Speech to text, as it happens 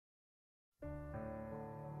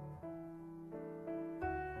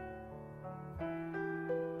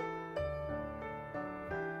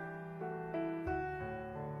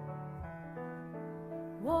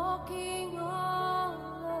walking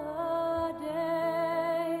all the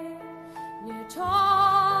day near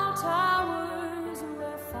tall towers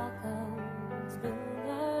where falcons build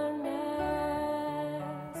their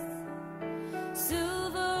nests.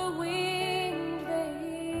 Silver winged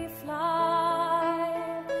they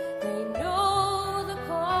fly, they know the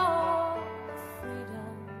call of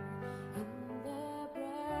freedom in their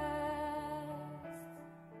breasts.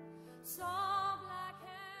 Saw black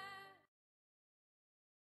hair.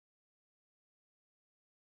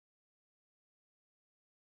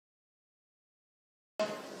 It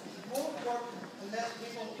won't work unless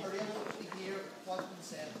people are able to hear what's been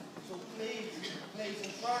said. So please, in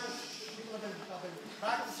fairness, people have been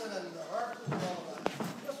practicing and rehearsing and all of that.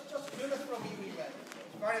 Just do it for a wee bit.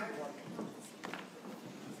 It's very important.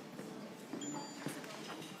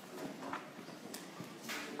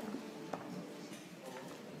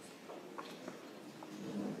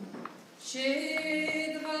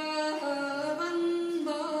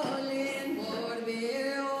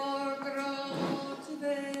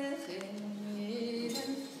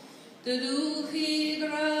 De doeg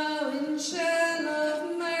grauwen shell of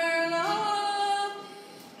Merlot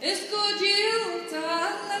is good you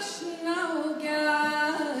talas now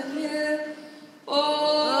galle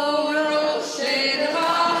oh roche de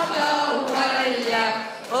vaca walla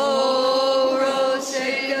oh roche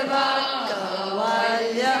de vaca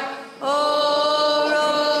walla oh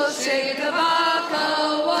roche de vaca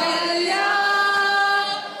walla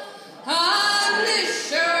and this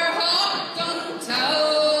sure hot on ta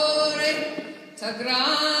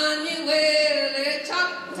granuele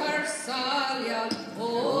chapter salia o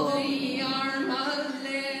the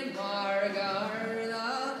armalle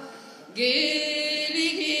margarda geli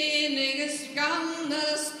scanna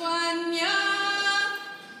Spagna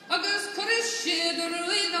agus crisce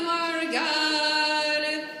druid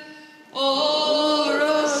margare o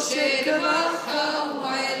roche de vaca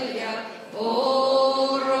wailia o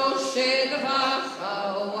roche de vaca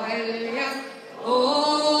wailia o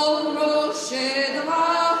roche de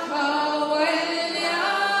vaca wailia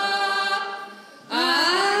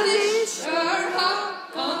and it's her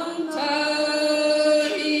hop on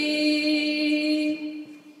Towrie.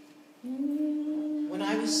 When I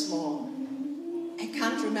was small, I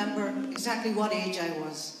can't remember exactly what age I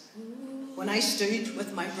was, when I stood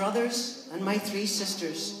with my brothers and my 3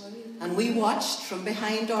 sisters and we watched from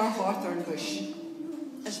behind our hawthorn bush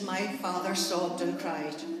as my father sobbed and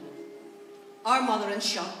cried. Our mother in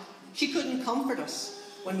shock, she couldn't comfort us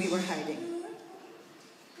when we were hiding.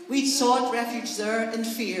 We'd sought refuge there in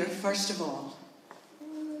fear first of all,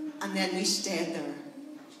 and then we stayed there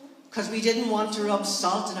because we didn't want to rub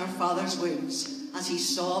salt in our father's wounds as he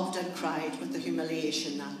sobbed and cried with the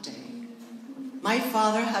humiliation that day. My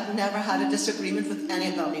father had never had a disagreement with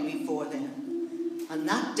anybody before then, and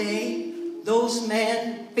that day those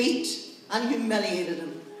men beat and humiliated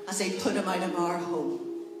him as they put him out of our home.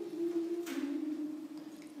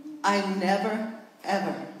 I'll never,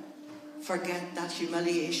 ever forget that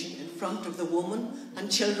humiliation in front of the woman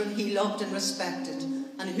and children he loved and respected,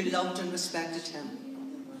 and who loved and respected him.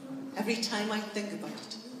 Every time I think about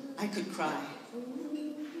it, I could cry.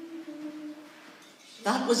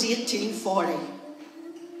 That was 1840,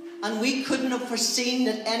 and we couldn't have foreseen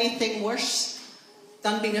that anything worse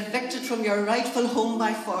than being evicted from your rightful home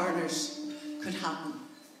by foreigners could happen.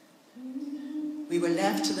 We were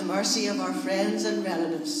left to the mercy of our friends and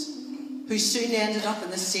relatives, who soon ended up in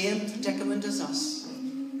the same predicament as us.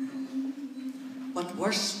 But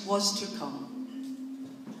worse was to come,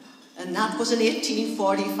 and that was in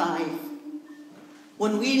 1845,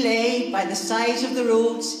 when we lay by the sides of the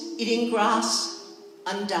roads eating grass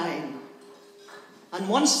and dying. And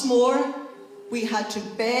once more, we had to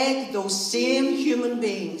beg those same human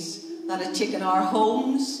beings that had taken our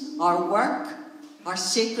homes, our work, our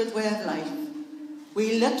sacred way of life.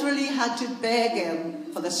 We literally had to beg them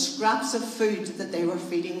for the scraps of food that they were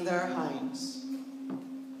feeding their hounds.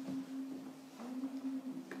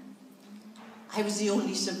 I was the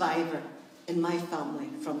only survivor in my family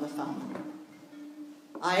from the famine.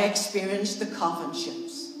 I experienced the coffin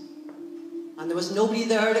ships, and there was nobody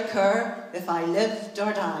there to care if I lived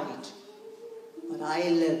or died. But I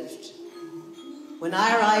lived. When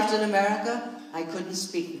I arrived in America, I couldn't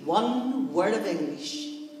speak one word of English,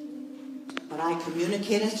 but I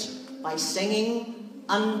communicated by singing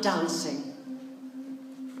and dancing.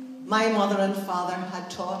 My mother and father had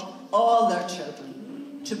taught all their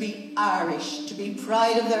children to be Irish, to be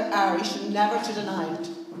proud of their Irish and never to deny it.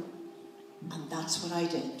 And that's what I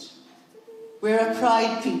did. We're a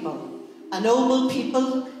proud people, a noble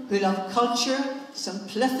people who love culture,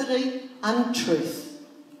 simplicity and truth.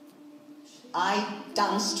 I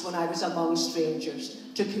danced when I was among strangers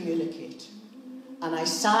to communicate. And I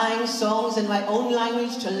sang songs in my own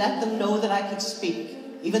language to let them know that I could speak,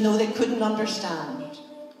 even though they couldn't understand.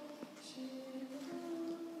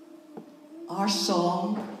 Our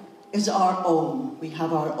song is our own. We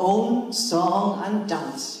have our own song and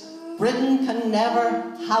dance. Britain can never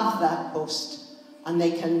have that boast, and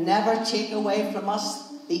they can never take away from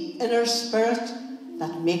us the inner spirit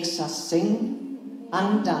that makes us sing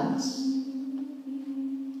and dance.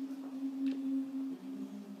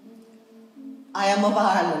 I am of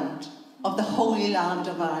Ireland, of the Holy Land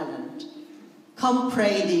of Ireland. Come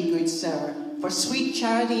pray thee, good sir, for sweet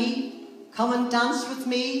charity, come and dance with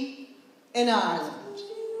me in Ireland.